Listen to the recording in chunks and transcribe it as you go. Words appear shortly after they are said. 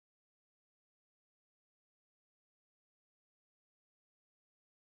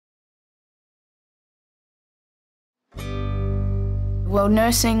Well,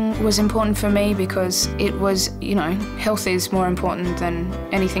 nursing was important for me because it was, you know, health is more important than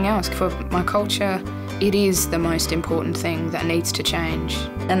anything else. For my culture, it is the most important thing that needs to change.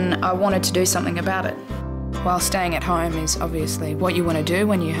 And I wanted to do something about it. While staying at home is obviously what you want to do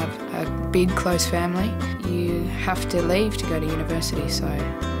when you have a big, close family. You have to leave to go to university, so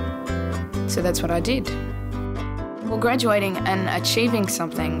that's what I did. Well, graduating and achieving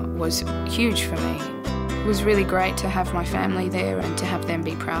something was huge for me. It was really great to have my family there and to have them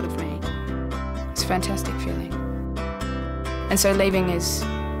be proud of me. It's a fantastic feeling. And so leaving is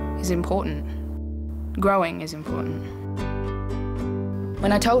important. Growing is important.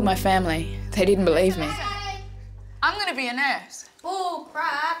 When I told my family, they didn't believe me. I'm going to be a nurse. Oh,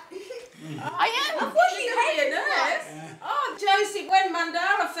 crap. I am. I thought you were going to be a nurse. Oh, Josie, when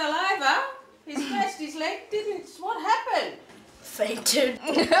Mandara fell over, he scratched his leg, didn't. What happened? Fainted. I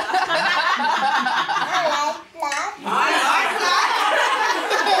like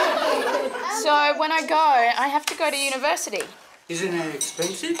that. So when I go, I have to go to university. Isn't it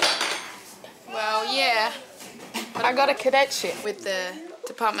expensive? Well, yeah. But I got a cadetship with the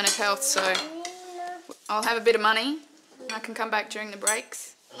Department of Health, so I'll have a bit of money. I can come back during the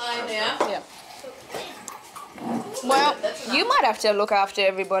breaks. Lie down. Yeah. Well, you might have to look after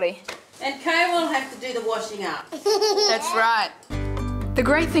everybody. And Kay will have to do the washing up. That's right. The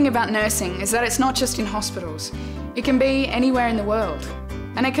great thing about nursing is that it's not just in hospitals. It can be anywhere in the world.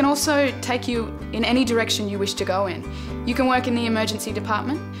 And it can also take you in any direction you wish to go in. You can work in the emergency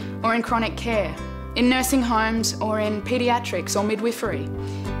department or in chronic care, in nursing homes or in paediatrics or midwifery.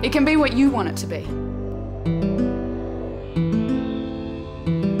 It can be what you want it to be.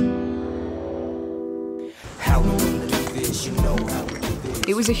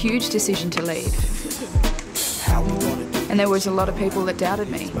 It was a huge decision to leave. And there was a lot of people that doubted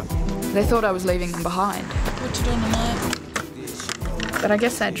me. They thought I was leaving them behind. What you doing tonight? But I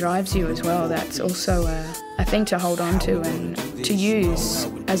guess that drives you as well. That's also a thing to hold on to and to use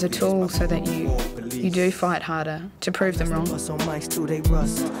as a tool so that you do fight harder to prove them wrong. Lush.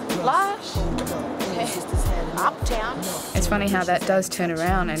 Uptown. It's funny how that does turn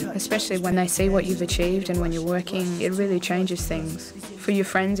around, and especially when they see what you've achieved and when you're working, it really changes things for your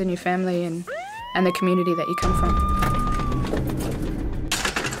friends and your family and the community that you come from.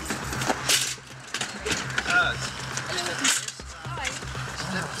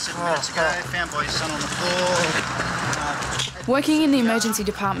 Found by his son on the floor. Working in the emergency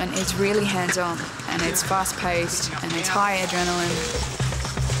department is really hands-on, and it's fast-paced and it's high adrenaline.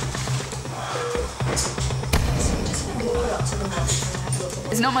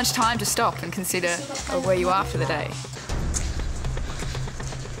 There's not much time to stop and consider where you are for the day.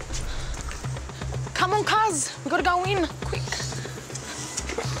 Come on, cuz. We gotta go in, quick.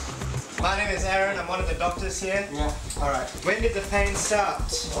 My name is Aaron. I'm one of the doctors here. Yeah. All right. When did the pain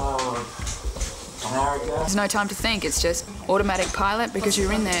start? An hour ago. There's no time to think, it's just automatic pilot because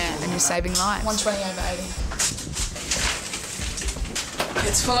you're in there and you're saving lives. 120/80.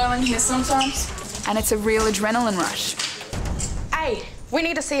 It's full on in here sometimes. And it's a real adrenaline rush. Hey, we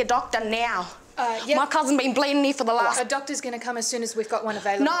need to see a doctor now. Yep. My cousin's been bleeding here for the last... A doctor's going to come as soon as we've got one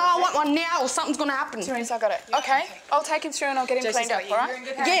available. No, I want one now or something's going to happen. Therese, I got it. Okay, I'll take him through and I'll get him cleaned up, all right?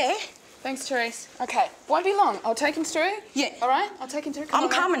 Yeah. Thanks, Therese. Okay, won't be long. I'll take him through. Yeah. All right, I'll take him through. I'm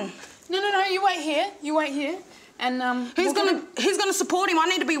coming. No, you wait here. You wait here. And Who's gonna support him? I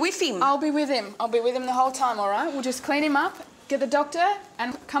need to be with him. I'll be with him. I'll be with him the whole time, all right? We'll just clean him up, get the doctor,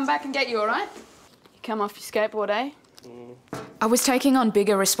 and come back and get you, all right? You come off your skateboard, eh? I was taking on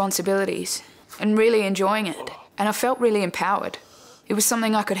bigger responsibilities and really enjoying it. And I felt really empowered. It was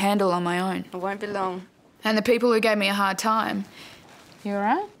something I could handle on my own. It won't be long. And the people who gave me a hard time, you all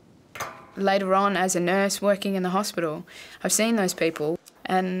right? Later on, as a nurse working in the hospital, I've seen those people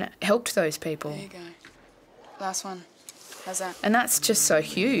and helped those people. There you go. Last one. How's that? And that's just so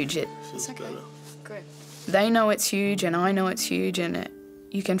huge. It's okay. Good. They know it's huge and I know it's huge, and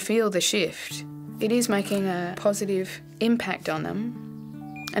you can feel the shift. It is making a positive impact on them.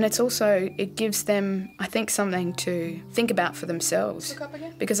 And it's also, it gives them, I think, something to think about for themselves. Look up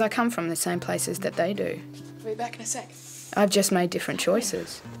again. Because I come from the same places that they do. We'll be back in a sec. I've just made different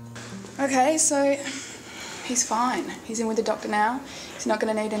choices. Okay, so he's fine. He's in with the doctor now. He's not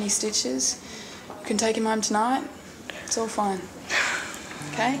going to need any stitches. You can take him home tonight. It's all fine.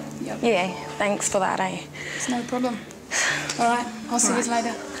 Okay? Yep. Yeah, thanks for that, eh? It's no problem. All right, I'll see you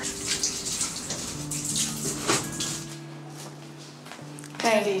later.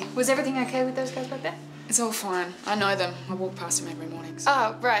 Hey, was everything okay with those guys back there? It's all fine. I know them. I walk past them every morning. So.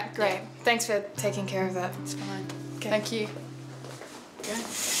 Oh, right, great. Yeah. Thanks for taking care of that. It's fine. Okay. Thank you. Okay.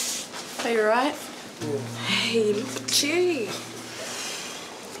 Are you all right? Hey, look at you.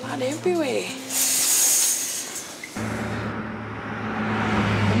 Blood everywhere.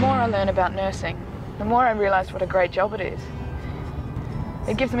 The more I learn about nursing, the more I realise what a great job it is.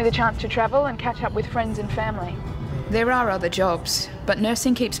 It gives me the chance to travel and catch up with friends and family. There are other jobs, but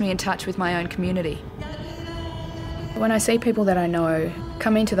nursing keeps me in touch with my own community. When I see people that I know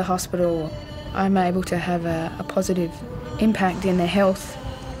come into the hospital, I'm able to have a positive impact in their health,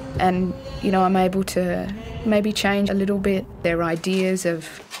 and I'm able to maybe change a little bit their ideas of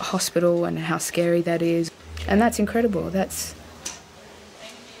hospital and how scary that is. And that's incredible. That's,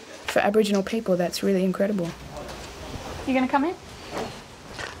 for Aboriginal people, that's really incredible. You going to come in?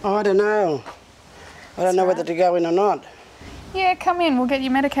 Oh, I don't know. I don't know whether to go in or not. Yeah, come in. We'll get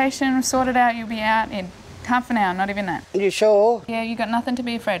your medication sorted out. You'll be out in half an hour, not even that. Are you sure? Yeah, you got nothing to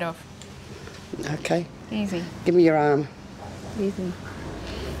be afraid of. Okay. Easy. Give me your arm. Easy.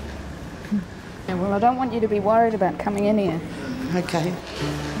 Yeah, well, I don't want you to be worried about coming in here. Okay.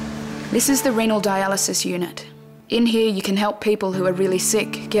 This is the renal dialysis unit. In here you can help people who are really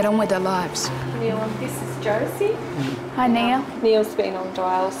sick get on with their lives. Neil, and this is Josie. Hi, Neil. Neil's been on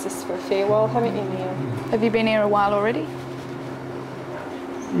dialysis for a fair while, haven't you, Neil? Have you been here a while already?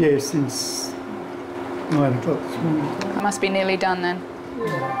 Yeah, since 9 o'clock this morning. I must be nearly done then.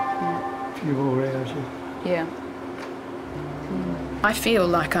 A few more hours, Yeah. I feel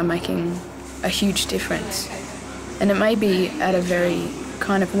like I'm making a huge difference. And it may be at a very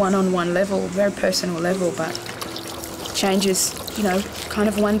kind of one-on-one level, very personal level, but changes, kind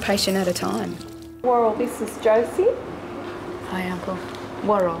of one patient at a time. Worrell, this is Josie. Hi, Uncle.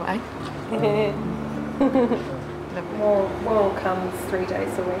 Worrell, eh? Worrell comes 3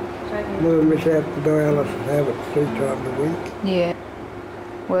 days a week, don't you? We'll miss out the dialysis, have it 3 times a week. Yeah.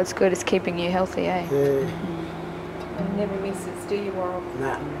 Well, it's good. It's keeping you healthy, eh? Yeah. And never misses, do you, Worrell?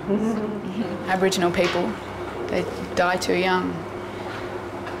 Nah. Aboriginal people, they die too young.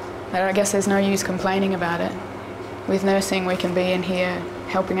 But I guess there's no use complaining about it. With nursing, we can be in here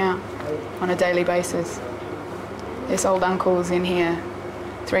helping out on a daily basis. This old uncle's in here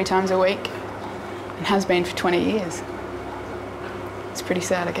 3 times a week and has been for 20 years. It's pretty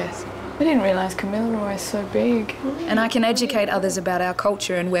sad, I guess. I didn't realise Kamilaroi is so big. And I can educate others about our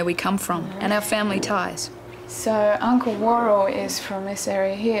culture and where we come from and our family ties. So Uncle Worrell is from this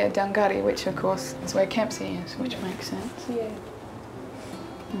area here, Dungari, which of course is where Kempsey is, which makes sense. Yeah.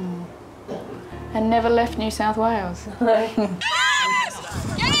 And never left New South Wales. Get in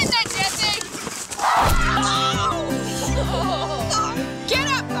there, Jesse! Get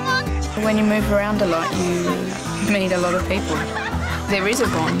up, come on! When you move around a lot, you meet a lot of people. There is a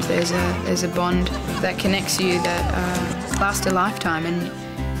bond. There's a bond that connects you that lasts a lifetime, and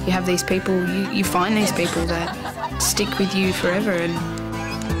you have these people. You find these people that stick with you forever, and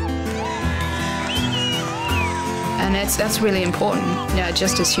that's really important.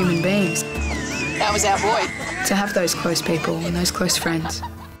 Just as human beings. That was our boy. To have those close people and those close friends.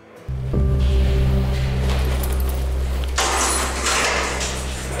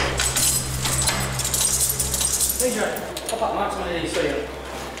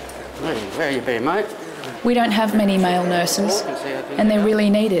 Where you been, mate? We don't have many male nurses, and they're really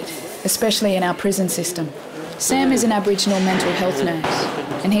needed, especially in our prison system. Sam is an Aboriginal mental health nurse,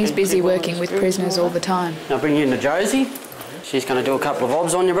 and he's busy working with prisoners all the time. I'll bring you in to Josie. She's going to do a couple of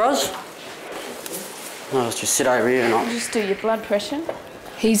obs on you, bros. I'll just sit over here and I'll Just do your blood pressure.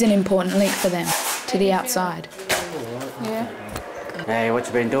 He's an important link for them, to the outside. Yeah. Hey, what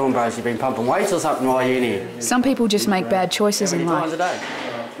you been doing, bros? You been pumping weights or something while you're in here? Some people just make bad choices in Times life, a day.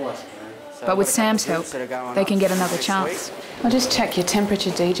 but with Sam's help, they can get another chance. I'll just check your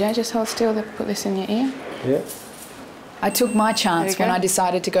temperature, DJ. Just hold still. Put this in your ear. Yeah. I took my chance There when you go. I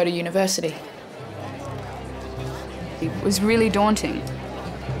decided to go to university. It was really daunting.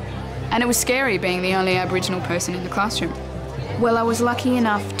 And it was scary being the only Aboriginal person in the classroom. Well, I was lucky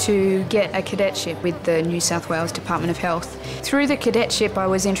enough to get a cadetship with the New South Wales Department of Health. Through the cadetship, I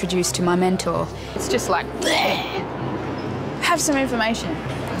was introduced to my mentor. It's just like, have some information.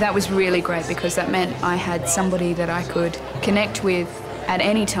 That was really great because that meant I had somebody that I could connect with at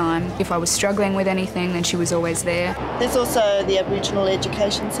any time. If I was struggling with anything, then she was always there. There's also the Aboriginal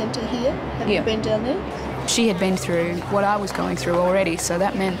Education Centre here. Have you been down there? She had been through what I was going through already, so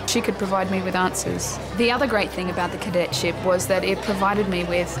that meant she could provide me with answers. The other great thing about the cadetship was that it provided me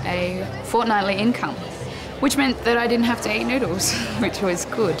with a fortnightly income, which meant that I didn't have to eat noodles, which was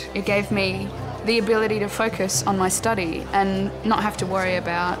good. It gave me the ability to focus on my study and not have to worry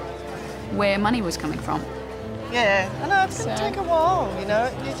about where money was coming from. Yeah, I know, it's going to take a while, you know.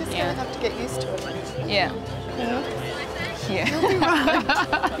 You're just going to have to get used to it. Yeah. Yeah. You'll be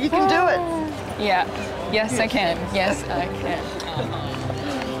right. You can do it. Yeah. Yes, I can. Yes, I can.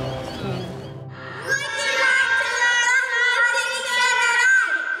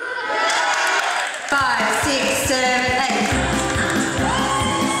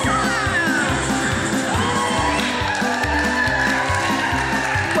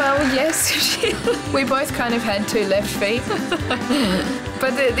 We both kind of had two left feet.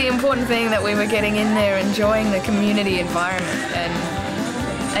 But the important thing that we were getting in there, enjoying the community environment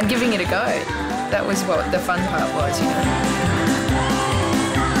and giving it a go. That was what the fun part was, you know.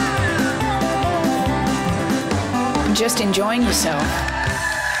 Just enjoying yourself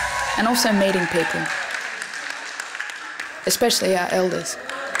and also meeting people, especially our elders.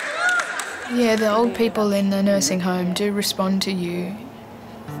 Yeah, the old people in the nursing home do respond to you.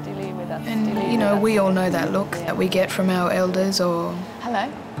 And, you know, we all know that look that we get from our elders, or... Hello.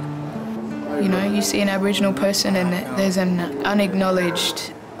 You know, you see an Aboriginal person and there's an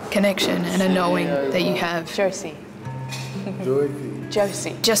unacknowledged connection and a knowing that you have. Josie.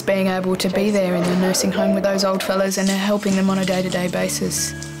 Josie. Just being able to be there in the nursing home with those old fellas and helping them on a day-to-day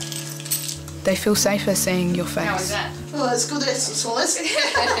basis. They feel safer seeing your face. How is that? Well, it's good exercise.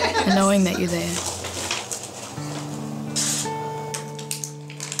 And knowing that you're there.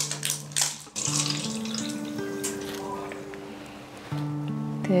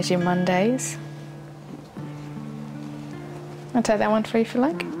 There's your Mondays. I'll take that one for you if you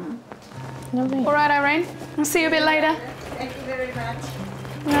like. Lovely. All right, Irene. I'll see you a bit later. Thank you very much.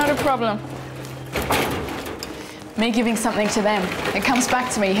 Not a problem. Me giving something to them, it comes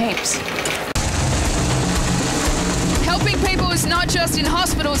back to me heaps. Helping people is not just in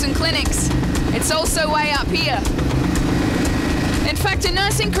hospitals and clinics. It's also way up here. In fact, a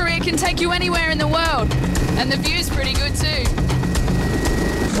nursing career can take you anywhere in the world. And the view's pretty good too.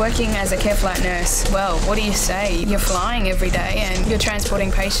 Working as a care flight nurse, well, what do you say? You're flying every day and you're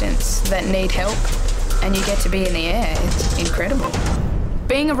transporting patients that need help and you get to be in the air. It's incredible.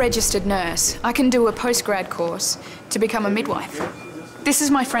 Being a registered nurse, I can do a postgrad course to become a midwife. This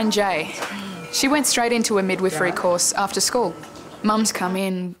is my friend Jay. She went straight into a midwifery course after school. Mums come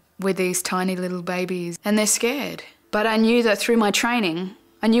in with these tiny little babies and they're scared. But I knew that through my training,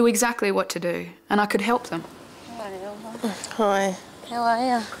 I knew exactly what to do and I could help them. Hi. How are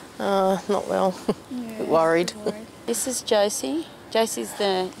you? Not well. Yeah, a bit worried. This is Josie. Josie's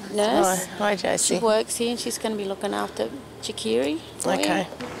the nurse. Hi, Josie. She works here and she's going to be looking after Chikiri. Okay.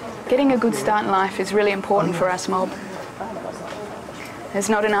 Getting a good start in life is really important for us mob. There's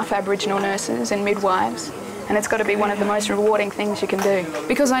not enough Aboriginal nurses and midwives, and it's got to be one of the most rewarding things you can do.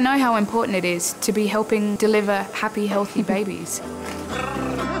 Because I know how important it is to be helping deliver happy, healthy babies.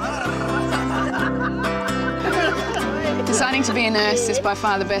 Deciding to be a nurse is by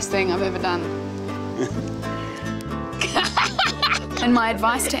far the best thing I've ever done. And my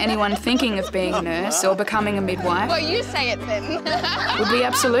advice to anyone thinking of being a nurse or becoming a midwife... Well, you say it then. ...would be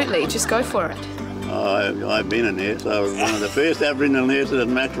absolutely, just go for it. I've been a nurse. I was one of the first Aboriginal nurses at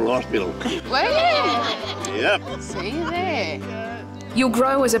Maxwell Hospital. Were you? Yep. See there. You'll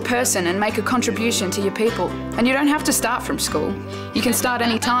grow as a person and make a contribution to your people. And you don't have to start from school. You can start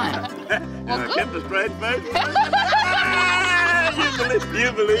any time. And I kept a straight face.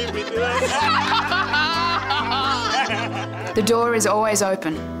 You believe me, do I? The door is always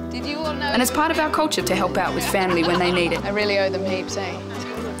open. Did you all know? And it's part of our culture to help out with family when they need it. I really owe them heaps, eh?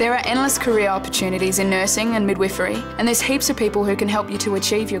 There are endless career opportunities in nursing and midwifery, and there's heaps of people who can help you to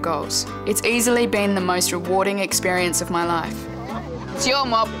achieve your goals. It's easily been the most rewarding experience of my life. It's your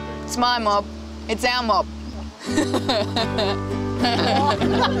mob. It's my mob. It's our mob.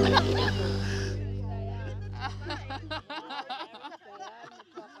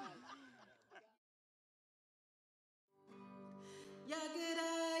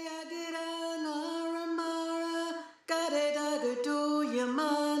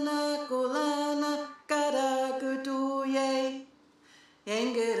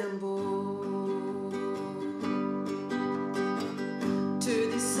 To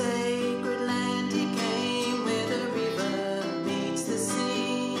the sacred land he came, where the river meets the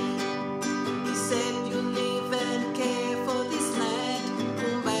sea. He said, "You live and care for this land,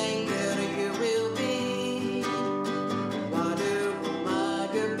 Umbangar you will be. Wadu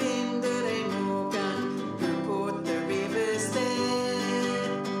umaga bindere mukan, you put the rivers there.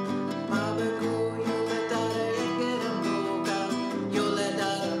 Mabaku yula dara ingera mukan, yula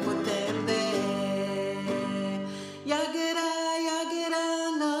dara put them there. Yagara yagara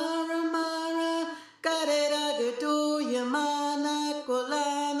naramara, kadera gadu yamana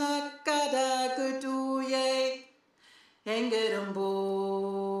kolana kada gadu ye, engerambo.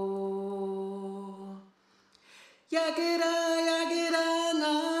 Yagara yagara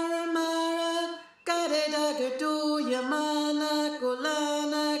naramara, kadera gadu yamana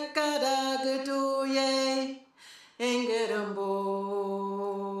kolana kada gadu ye, engerambo.